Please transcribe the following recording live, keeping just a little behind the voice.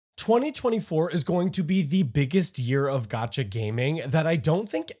2024 is going to be the biggest year of gacha gaming that I don't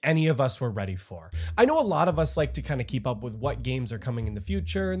think any of us were ready for. I know a lot of us like to kind of keep up with what games are coming in the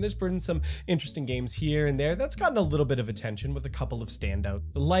future, and there's been some interesting games here and there that's gotten a little bit of attention with a couple of standouts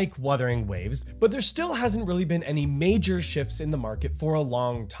like Wuthering Waves, but there still hasn't really been any major shifts in the market for a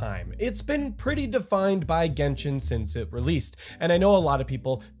long time. It's been pretty defined by Genshin since it released, and I know a lot of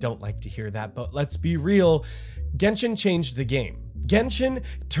people don't like to hear that, but let's be real, Genshin changed the game. Genshin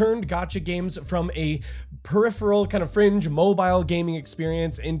turned gacha games from a peripheral kind of fringe mobile gaming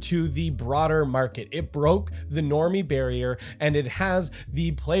experience into the broader market. It broke the normie barrier, and it has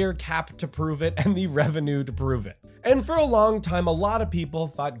the player cap to prove it and the revenue to prove it. And for a long time, a lot of people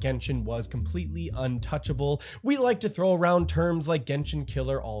thought Genshin was completely untouchable. We like to throw around terms like Genshin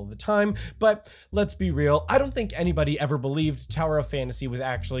Killer all the time, but let's be real, I don't think anybody ever believed Tower of Fantasy was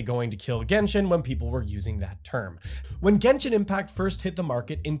actually going to kill Genshin when people were using that term. When Genshin Impact first hit the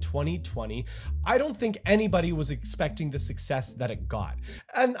market in 2020, I don't think anybody was expecting the success that it got.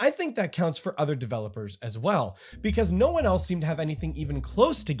 And I think that counts for other developers as well, because no one else seemed to have anything even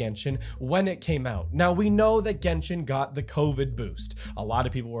close to Genshin when it came out. Now we know that Genshin got the COVID boost. A lot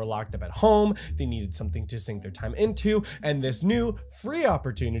of people were locked up at home, they needed something to sink their time into, and this new free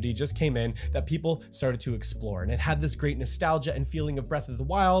opportunity just came in that people started to explore. And it had this great nostalgia and feeling of Breath of the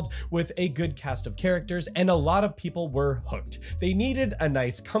Wild with a good cast of characters, and a lot of people were hooked. They needed a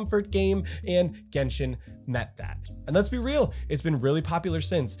nice comfort game, and Genshin met that. And let's be real, it's been really popular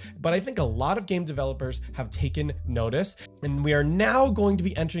since, but I think a lot of game developers have taken notice, and we are now going to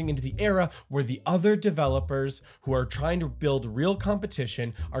be entering into the era where the other developers who are trying to build real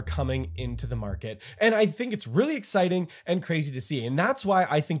competition are coming into the market. And I think it's really exciting and crazy to see. And that's why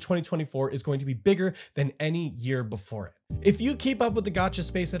I think 2024 is going to be bigger than any year before it. If you keep up with the gacha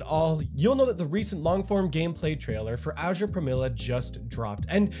space at all, you'll know that the recent long-form gameplay trailer for Azure Pramila just dropped,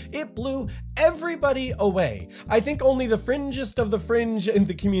 and it blew everybody away. I think only the fringest of the fringe in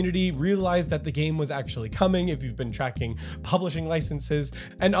the community realized that the game was actually coming if you've been tracking publishing licenses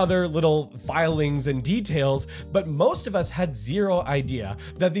and other little filings and details, but most of us had zero idea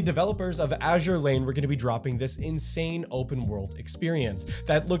that the developers of Azure Lane were going to be dropping this insane open world experience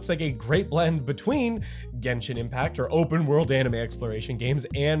that looks like a great blend between Genshin Impact or open world anime exploration games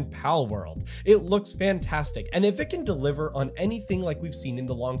and Pal World. It looks fantastic, and if it can deliver on anything like we've seen in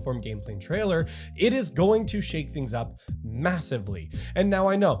the long-form gameplay trailer, it is going to shake things up massively. And now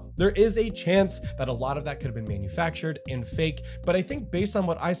I know there is a chance that a lot of that could have been manufactured and fake, but I think based on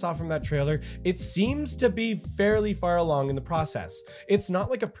what I saw from that trailer, it seems to be fairly far along in the process. It's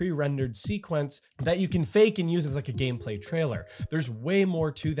not like a pre-rendered sequence that you can fake and use as like a gameplay trailer. There's way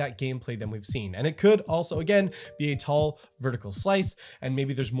more to that gameplay than we've seen, and it could also again be a tall vertical slice, and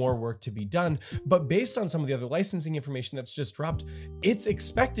maybe there's more work to be done, but based on some of the other licensing information that's just dropped, it's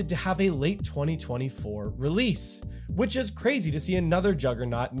expected to have a late 2024 release, which is crazy to see another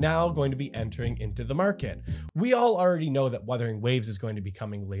juggernaut now going to be entering into the market. We all already know that Wuthering Waves is going to be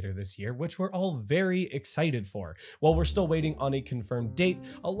coming later this year, which we're all very excited for. While we're still waiting on a confirmed date,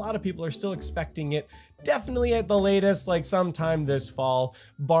 a lot of people are still expecting it definitely at the latest, like sometime this fall,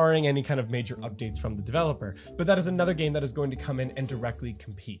 barring any kind of major updates from the developer. But that is another game that is going to come in and directly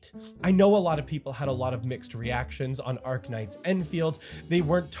compete. I know a lot of people had a lot of mixed reactions on Arknight's Enfield. They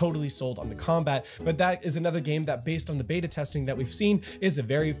weren't totally sold on the combat, but that is another game that, based on the beta testing that we've seen, is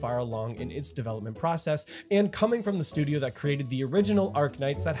very far along in its development process, and coming from the studio that created the original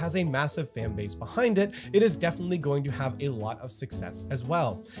Arknights that has a massive fan base behind it, it is definitely going to have a lot of success as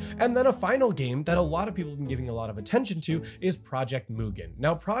well. And then a final game that a lot of people have been giving a lot of attention to is Project Mugen.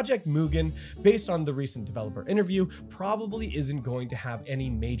 Now, Project Mugen, based on the recent developer interview, probably isn't going to have any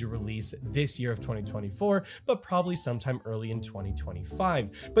major release this year of 2024, but probably sometime early in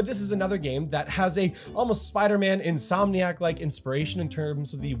 2025. But this is another game that has a almost Spider-Man Insomniac-like inspiration in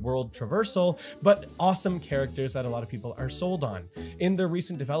terms of the world traversal, but awesome characters that a lot of people are sold on. In their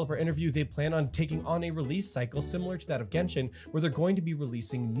recent developer interview, they plan on taking on a release cycle similar to that of Genshin, where they're going to be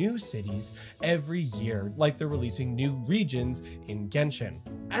releasing new cities every year, like they're releasing new regions in Genshin.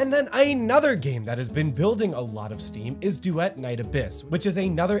 And then another game that has been building a lot of steam is Duet Night Abyss, which is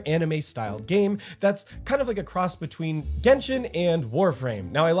another anime-styled game that's kind of like a cross between Genshin and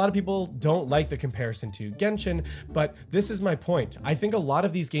Warframe. Now, a lot of people don't like the comparison to Genshin, but this is my point. I think a lot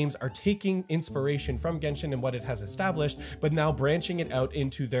of these games are taking inspiration from Genshin and what it has established, but now branching it out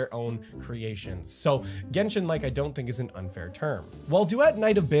into their own creations. So Genshin-like I don't think is an unfair term. While Duet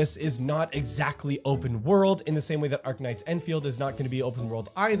Night Abyss is not exactly open world in the same way that Arknight's Enfield is not going to be open world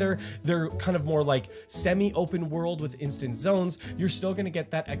either. They're kind of more like semi-open world with instant zones. You're still going to get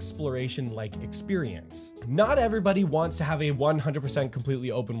that exploration-like experience. Not everybody wants to have a 100%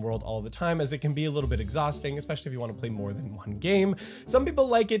 completely open world all the time, as it can be a little bit exhausting, especially if you want to play more than one game. Some people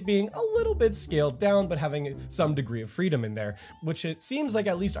like it being a little bit scaled down, but having some degree of freedom in there, which it seems like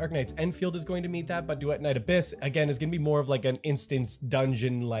at least Arknight's Enfield is going to meet that, but Duet Night Abyss, again, is going to be more of like an instance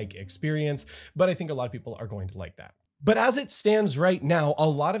dungeon-like experience, but I think a lot of people are going to like that. But as it stands right now, a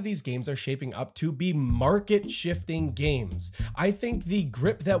lot of these games are shaping up to be market-shifting games. I think the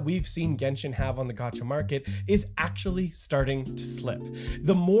grip that we've seen Genshin have on the gacha market is actually starting to slip.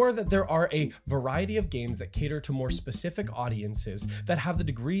 The more that there are a variety of games that cater to more specific audiences, that have the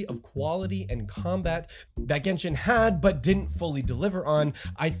degree of quality and combat that Genshin had but didn't fully deliver on,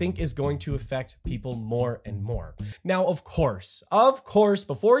 I think is going to affect people more and more. Now, of course,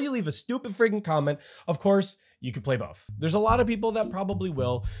 before you leave a stupid freaking comment, of course, you could play both. There's a lot of people that probably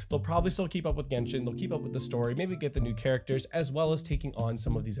will. They'll probably still keep up with Genshin. They'll keep up with the story, maybe get the new characters, as well as taking on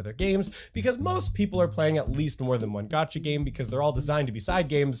some of these other games, because most people are playing at least more than one gacha game because they're all designed to be side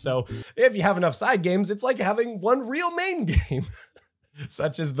games. So if you have enough side games, it's like having one real main game.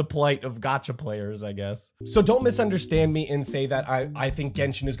 Such is the plight of gacha players, I guess. So don't misunderstand me and say that I think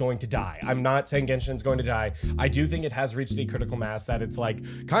Genshin is going to die. I'm not saying Genshin is going to die. I do think it has reached a critical mass that it's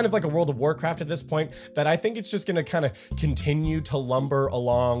like kind of like a World of Warcraft at this point, that I think it's just going to kind of continue to lumber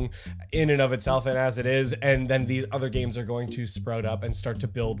along in and of itself and as it is, and then these other games are going to sprout up and start to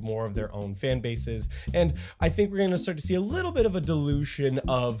build more of their own fan bases. And I think we're going to start to see a little bit of a dilution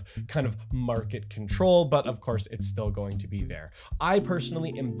of kind of market control, but of course it's still going to be there. I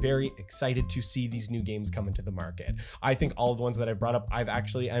personally am very excited to see these new games come into the market. I think all of the ones that I've brought up,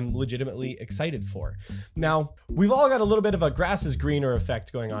 I'm legitimately excited for. Now, we've all got a little bit of a grass is greener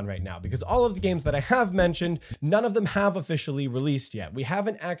effect going on right now, because all of the games that I have mentioned, none of them have officially released yet. We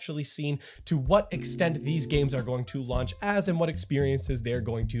haven't actually seen to what extent these games are going to launch as and what experiences they're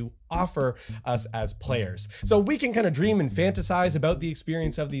going to offer us as players. So we can kind of dream and fantasize about the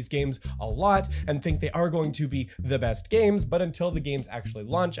experience of these games a lot and think they are going to be the best games, but until the games actually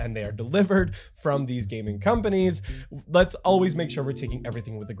launch and they are delivered from these gaming companies, let's always make sure we're taking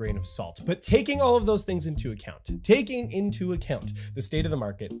everything with a grain of salt. But taking all of those things into account, taking into account the state of the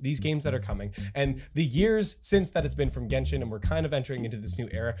market, these games that are coming, and the years since that it's been from Genshin and we're kind of entering into this new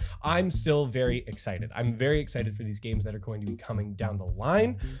era, I'm still very excited. I'm very excited for these games that are going to be coming down the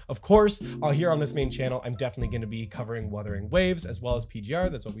line. Of course, here on this main channel, I'm definitely going to be covering Wuthering Waves as well as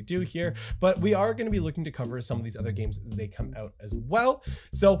PGR. That's what we do here, but we are going to be looking to cover some of these other games as they come out as well.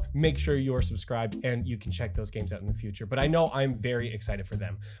 So make sure you're subscribed and you can check those games out in the future. But I know I'm very excited for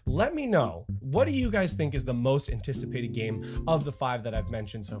them. Let me know, what do you guys think is the most anticipated game of the 5 that I've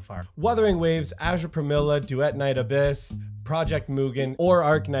mentioned so far? Wuthering Waves, Azure Pramila, Duet Night Abyss, Project Mugen, or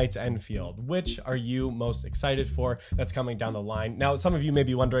Arknight's Enfield? Which are you most excited for that's coming down the line? Now, some of you may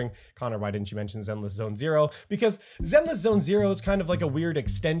be wondering, Connor, why didn't you mention Zenless Zone Zero? Because Zenless Zone Zero is kind of like a weird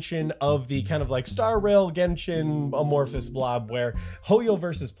extension of the kind of like Star Rail Genshin amorphous blob, where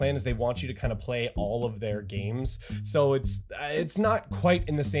Hoyoverse's plan is they want you to kind of play all of their games. So it's not quite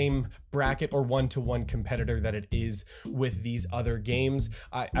in the same bracket or one-to-one competitor that it is with these other games.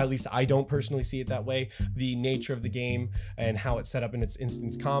 At least I don't personally see it that way. The nature of the game and how it's set up in its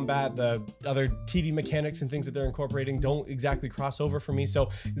instance combat, the other TV mechanics and things that they're incorporating don't exactly cross over for me. So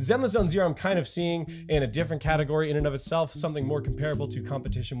Zenless Zone Zero I'm kind of seeing in a different category in and of itself, something more comparable to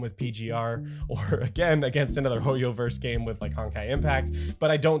competition with PGR, or again against another Hoyoverse game with like Honkai Impact, but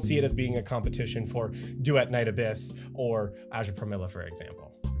I don't see it as being a competition for Duet Night Abyss or Azure Pramila, for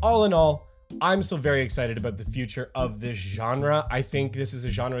example. All in all, I'm still very excited about the future of this genre. I think this is a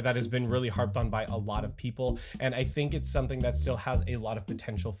genre that has been really harped on by a lot of people, and I think it's something that still has a lot of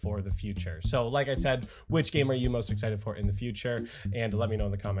potential for the future. So like I said, which game are you most excited for in the future? And let me know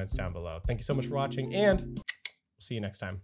in the comments down below. Thank you so much for watching, and see you next time.